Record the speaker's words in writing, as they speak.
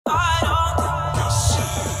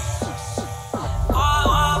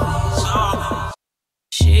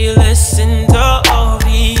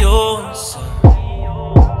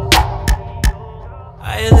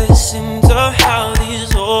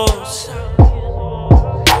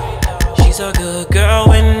she's a good girl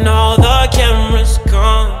when all the cameras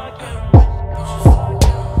gone.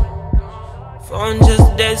 Phone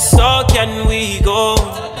just dead, so can we go?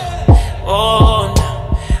 Oh,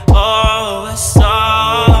 no, oh, it's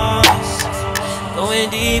us. Going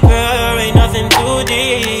deeper, ain't nothing too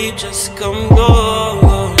deep, just come go.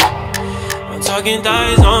 I'm talking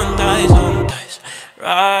thighs on thighs on thighs.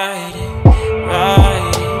 Ride it,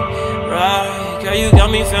 ride it, ride it. Girl, you got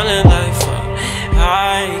me feeling like fuck.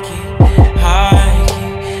 High key,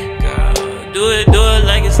 girl, do it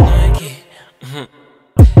like it's Nike.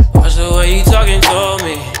 Watch the way you talking to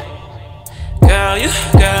me. Girl, you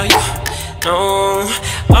know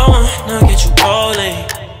I wanna get you rolling.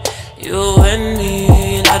 You and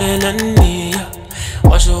me, nothing and me.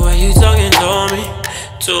 Watch the way you talking to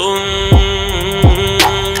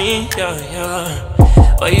me, yeah.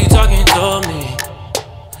 Why you talking to me,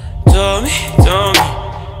 to me?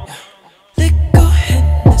 Liquor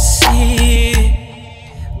Hennessy,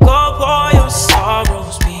 go pour your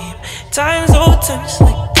sorrows, babe. Times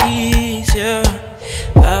like these, yeah.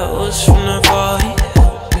 That was from the party.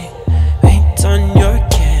 Help me paint on your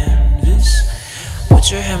canvas.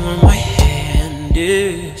 Put your hand where my hand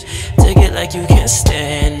is. Take it like you can't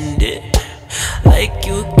stand it, like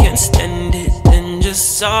you can't stand it. Then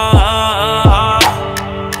just breathe,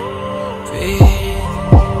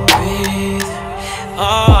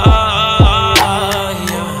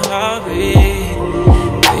 yeah,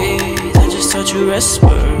 breathe. I just taught you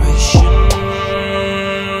respiration.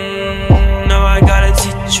 Now I gotta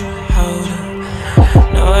teach you how to.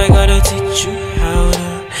 Now I gotta teach you how to.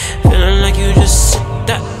 Feeling like you just sit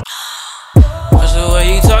that. Watch the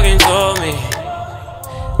way you talking to me.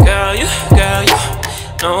 Girl, you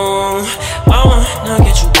know I wanna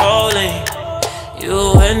get you rolling. You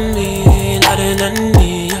and me, nothing and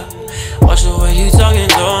me. Watch the way you talking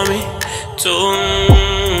to me.